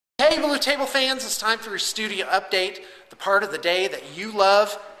Hey Blue Table fans, it's time for your studio update, the part of the day that you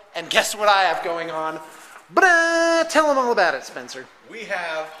love, and guess what I have going on? Tell them all about it, Spencer. We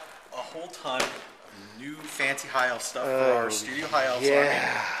have a whole ton of new fancy high elf stuff for our studio high elves.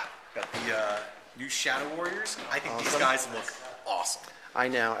 Yeah. Got the new Shadow Warriors. I think these guys look awesome. I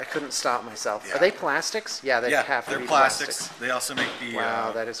know, I couldn't stop myself. Yeah. Are they plastics? Yeah, they have to be plastics. They also make the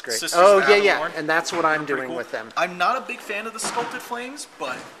wow, that is great. Sisters oh, of yeah, Avalon. yeah, and that's what I'm doing cool. with them. I'm not a big fan of the sculpted flames,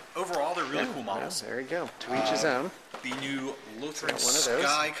 but overall they're really cool models. There you go, to each his own. The new Lutheran one of those.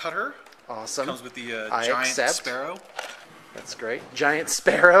 Sky Cutter. Awesome. Comes with the I giant accept. sparrow. That's great. Giant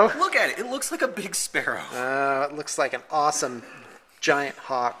sparrow. Look at it. It looks like a big sparrow. It looks like an awesome giant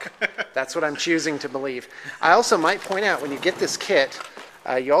hawk. That's what I'm choosing to believe. I also might point out, when you get this kit,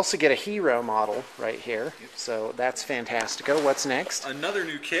 you also get a hero model right here. So that's fantastico. What's next? Another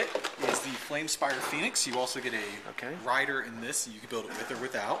new kit is the Flamespire Phoenix. You also get a rider in this. You can build it with or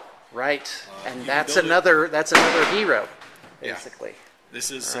without. Right. And that's another hero, basically. Yeah. This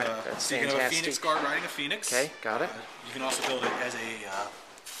is so you can have a Phoenix guard riding a Phoenix. Okay, got it. You can also build it as a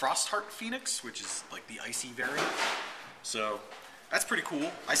Frostheart Phoenix, which is like the icy variant. So that's pretty cool.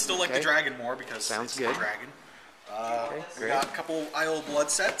 I still like the dragon more because it's a dragon. We got a couple Isle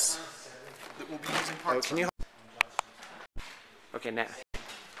Blood sets that we'll be using parts can you? Okay, now.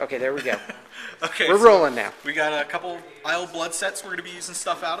 Okay, there we go. Okay, we're rolling now. We got a couple Isle Blood sets we're going to be using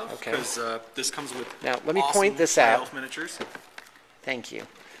stuff out of. Okay. Because this comes with now, let me point this out. Miniatures. Thank you.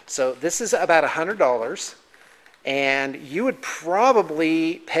 So this is about $100, and you would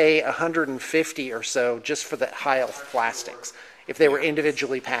probably pay $150 or so just for the high elf plastics if they were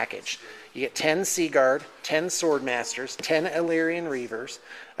individually packaged. You get 10 Seaguard, 10 Swordmasters, 10 Illyrian Reavers,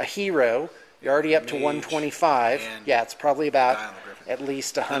 a hero. You're already up to 125. Yeah, it's probably about at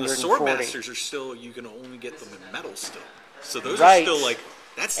least 140. And the Swordmasters are still, you can only get them in metal still. So those are still like,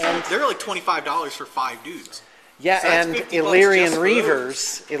 they're like $25 for 5 dudes. Yeah, so and Illyrian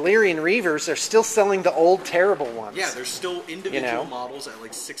Reavers are still selling the old terrible ones. Yeah, they're still individual models at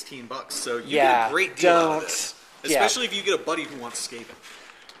like $16. So you get a great deal out of this. Especially if you get a buddy who wants Skaven.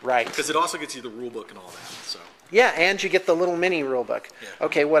 Right. Because it also gets you the rule book and all that. So. Yeah, and you get the little mini rule book. Yeah.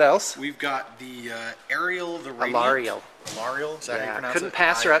 Okay, what else? We've got the Ariel the Radiant. Alariel, is that how you pronounce couldn't it?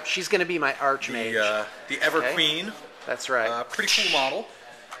 pass her up. She's going to be my Archmage. The Ever Queen. That's right. Pretty cool model.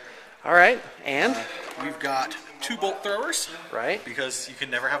 All right, and? We've got 2 bolt throwers. Right. Because you can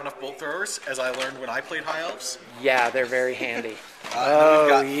never have enough bolt throwers, as I learned when I played High Elves. Yeah, they're very handy. We've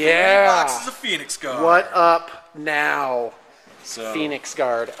got 3 boxes of Phoenix Guard. What up now? So, Phoenix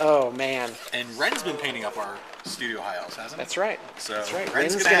Guard. Oh, man. And Ren's been painting up our studio High Elves, hasn't he? That's right. So That's right.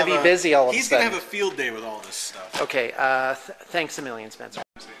 Ren's going to be busy all of a sudden. He's going to have a field day with all this stuff. Okay, thanks a million, Spencer.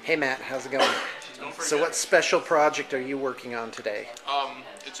 Hey, Matt, how's it going? So what special project are you working on today?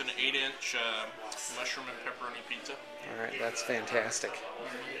 It's an 8-inch mushroom and pepperoni pizza. All right, that's fantastic.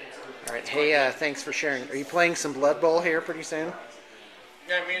 All right, hey, thanks for sharing. Are you playing some Blood Bowl here pretty soon?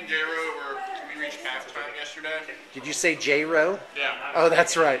 Yeah, me and J-Ro we reached halftime yesterday. Did you say J-Ro? Yeah. Oh,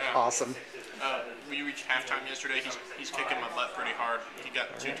 that's right. Yeah. Awesome. We reached halftime yesterday. He's kicking my butt pretty hard. He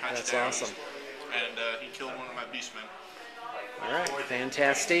got 2 touchdowns. That's awesome. And he killed one of my beastmen. All right,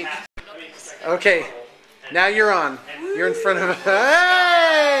 fantastic. Okay, now you're on. You're in front of.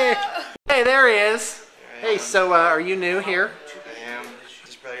 Hey! Hey, there he is. Hey, so are you new here? I am.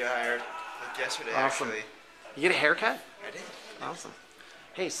 Just probably got hired like yesterday, Awesome. actually. You get a haircut? I did. Awesome.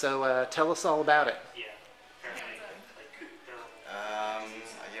 Hey, so tell us all about it. I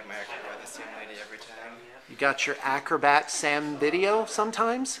get my haircut by the same lady every time. You got your Acrobat Sam video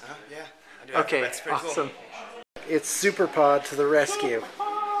sometimes? Yeah. I do Okay, Acrobat's pretty awesome. Cool. It's Super Pod to the rescue.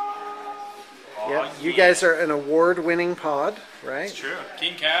 Yep, you guys are an award-winning pod, right? It's true.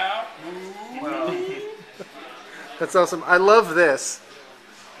 King Cow. That's awesome. I love this.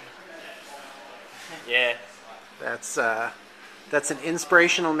 Yeah. That's an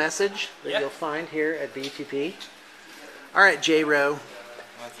inspirational message that you'll find here at BTP. All right, J-Ro,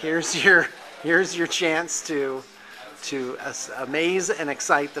 here's your chance to amaze and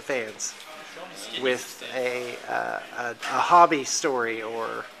excite the fans with a hobby story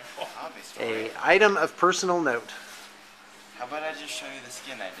or a item of personal note. How about I just show you the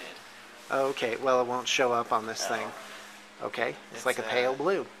skin I did? Okay, well, it won't show up on this thing. Okay, it's like a pale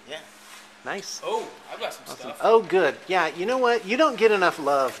blue. Yeah. Nice. Oh, I've got some stuff. Oh, good. Yeah, you know what? You don't get enough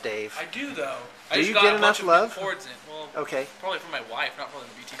love, Dave. I do, though. Do you get enough love? Well, okay. Probably for my wife, not probably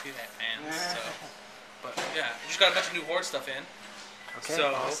the BTP fans. So. But yeah, just got a bunch of new Horde stuff in. Okay,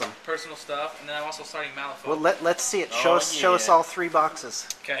 so, awesome. Personal stuff, and then I'm also starting Malifaux. Well, let's see it. Show us all 3 boxes.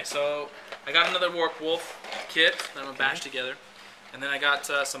 Okay, so I got another Warp Wolf kit that I'm gonna bash together. And then I got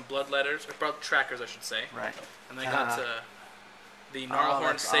some blood letters, or blood trackers, I should say. Right. And then I got the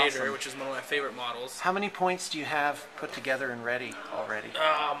Gnarlhorn Satyr, awesome. which is one of my favorite models. How many points do you have put together and ready already?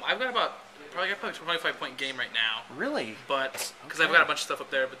 I've got probably a 25-point game right now. Really? But because I've got a bunch of stuff up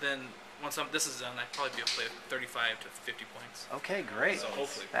there, but then once this is done, I'd probably be able to play 35 to 50 points. Okay, great. So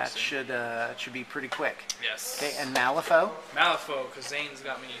hopefully that should be pretty quick. Yes. Okay, and Malifaux? Malifaux, because Zane's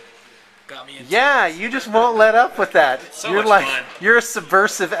got me into Yeah, you just won't let up with that. So much fun. You're a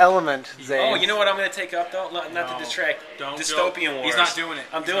subversive element, Zane. Oh, you know what I'm going to take up though? Not to distract. Dystopian Wars. He's not doing it.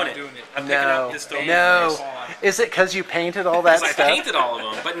 I'm doing it. I'm picking up Dystopian Wars. No. Is it because you painted all that stuff? I painted all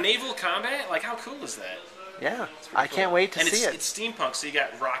of them. But naval combat, like how cool is that? Yeah, I can't wait to see it. It's steampunk, so you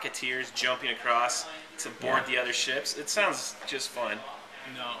got rocketeers jumping across to board the other ships. It sounds just fun.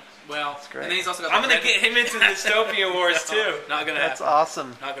 No. Well, great. And then he's also got I'm going to get him into the Dystopian Wars too. Not going to happen. That's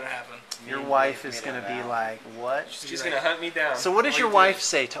awesome. Not going to happen. Your wife is going to be like, what? She's going to hunt me down. So what does your wife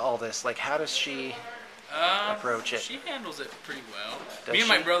say to all this? Like, how does she approach it? She handles it pretty well. Does Me and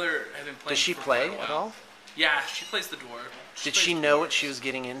my brother have been playing. Does she play at all? Yeah, she plays the dwarf. Did she know what she was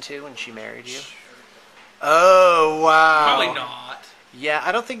getting into when she married you? Oh, wow. Probably not. Yeah,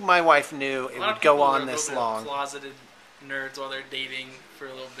 I don't think my wife knew it would go on this long. Closeted nerds while they're dating for a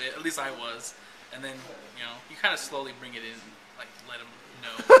little bit. At least I was. And then, you kind of slowly bring it in, like let them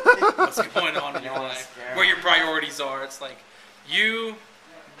know what's going on in your life, where your priorities are. It's like you,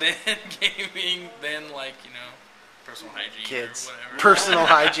 then gaming, then personal hygiene, Kids, or whatever. personal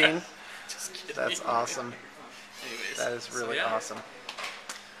hygiene. Just kidding. That's awesome. Anyways, That is really so, yeah. awesome.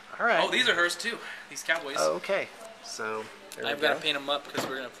 All right. Oh, these are hers too. These Cowboys. Oh, okay. So there I've got to paint them up because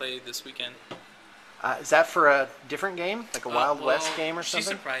we're gonna play this weekend. Is that for a different game, like a Wild West game or something?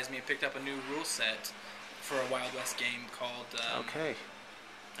 She surprised me and picked up a new rule set for a Wild West game called. Okay.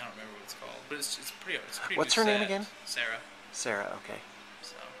 I don't remember what it's called, but it's pretty. What's new her name set. again? Sarah. Sarah. Okay.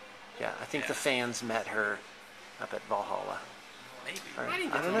 So. Yeah, I think the fans met her up at Valhalla. Maybe. Or, I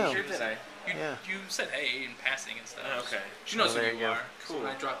didn't I get don't to know. meet her, did I? You said hey in passing and stuff. Oh, okay. She knows Oh, who there you you go. are. Cool. So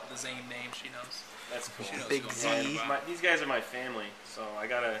when I drop the Zane name, she knows. That's cool. She knows Big who I'm Z. talking about. These guys are my family, so I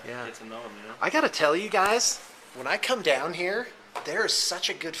gotta get to know them. I gotta tell you guys, when I come down here, there is such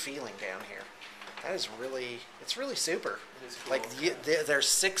a good feeling down here. That is it's really super. It is cool. Like there's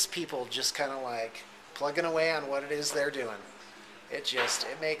 6 people just kind of like plugging away on what it is they're doing. It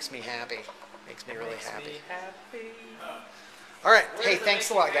makes me happy. Makes me really happy. All right. Hey, thanks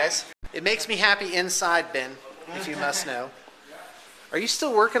a lot, guys. It makes me happy inside, Ben, if you must know. Are you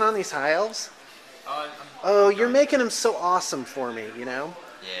still working on these high elves? Oh, you're making them so awesome for me, Yeah.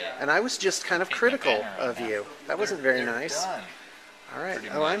 And I was just kind of critical of you. That wasn't very nice. Done. All right. Pretty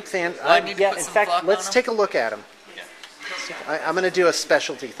Oh, I'm fan. Well, I need to Yeah. put In some fact, fluff let's on 'em. take a look at them. I'm going to do a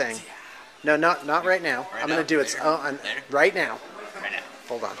specialty thing. No, not right now. I'm going to do it right now. Right now.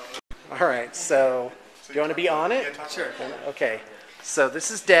 Hold on. All right. So, do you want to be on it? Sure. Okay. So this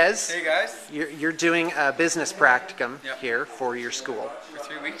is Des. Hey guys, You're doing a business practicum Yep. here for your school, for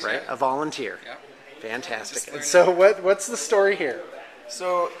 3 weeks. right? Yeah. A volunteer. Yeah. Fantastic. Just And learning. so what's the story here?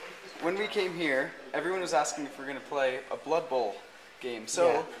 So when we came here, everyone was asking if we're gonna play a Blood Bowl game.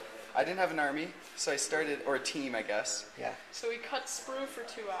 So Yeah. I didn't have an army, so I started, or a team, I guess. Yeah. So we cut sprue for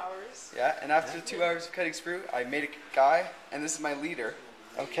 2 hours. Yeah. And after 2 hours of cutting sprue, I made a guy, and this is my leader.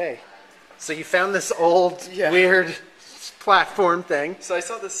 Okay. So you found this old Yeah. weird platform thing. So I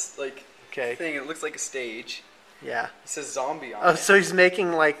saw this Okay. thing. It looks like a stage. Yeah. It says zombie on Oh, it. so he's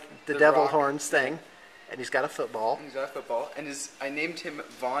making like the The devil rock. horns thing, and he's got a football. And he's got a football, and I named him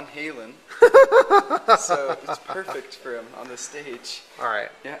Von Halen. So it's perfect for him on the stage. All right.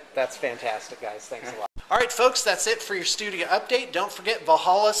 Yeah. That's fantastic, guys. Thanks a lot. All right, folks, that's it for your studio update. Don't forget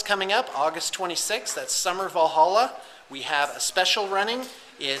Valhalla's coming up August 26th. That's Summer Valhalla. We have a special running.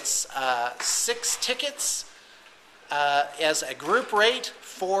 It's 6 tickets as a group rate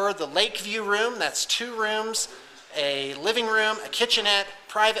for the Lakeview room. That's 2 rooms, a living room, a kitchenette,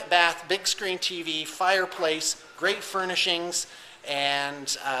 private bath, big screen TV, fireplace, great furnishings. And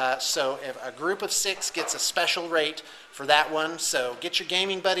so if a group of 6 gets a special rate for that one. So get your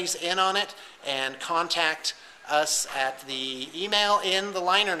gaming buddies in on it and contact us at the email in the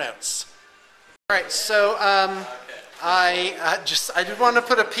liner notes. All right, so I did want to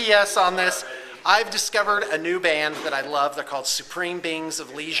put a PS on this. I've discovered a new band that I love. They're called Supreme Beings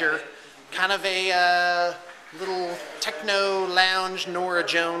of Leisure. Kind of a little techno lounge Nora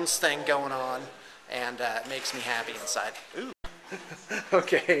Jones thing going on, and it makes me happy inside. Ooh.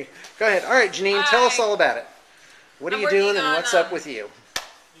 Okay, go ahead. All right, Janine, tell us all about it. What are you doing and what's up with you?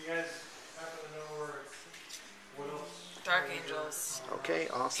 You guys happen to know where it's what else? Dark Angels. Okay,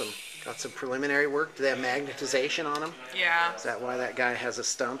 awesome. Got some preliminary work. Do they have magnetization on them? Yeah. Is that why that guy has a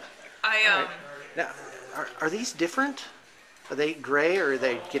stump? I Now, are these different? Are they gray or are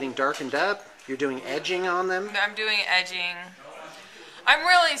they getting darkened up? You're doing edging on them? I'm doing edging. I'm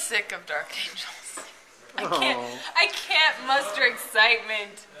really sick of Dark Angels. I can't muster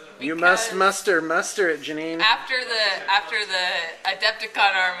excitement. You must muster it, Janine. After the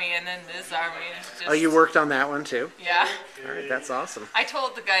Adepticon army and then this army, it's just. Oh, you worked on that one too? Yeah. All right, that's awesome. I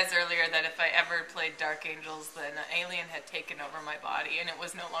told the guys earlier that if I ever played Dark Angels, then an alien had taken over my body and it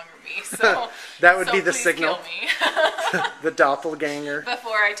was no longer me. So that would be the please signal. Kill me. The doppelganger.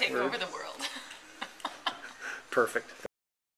 Before I take over the world. Perfect.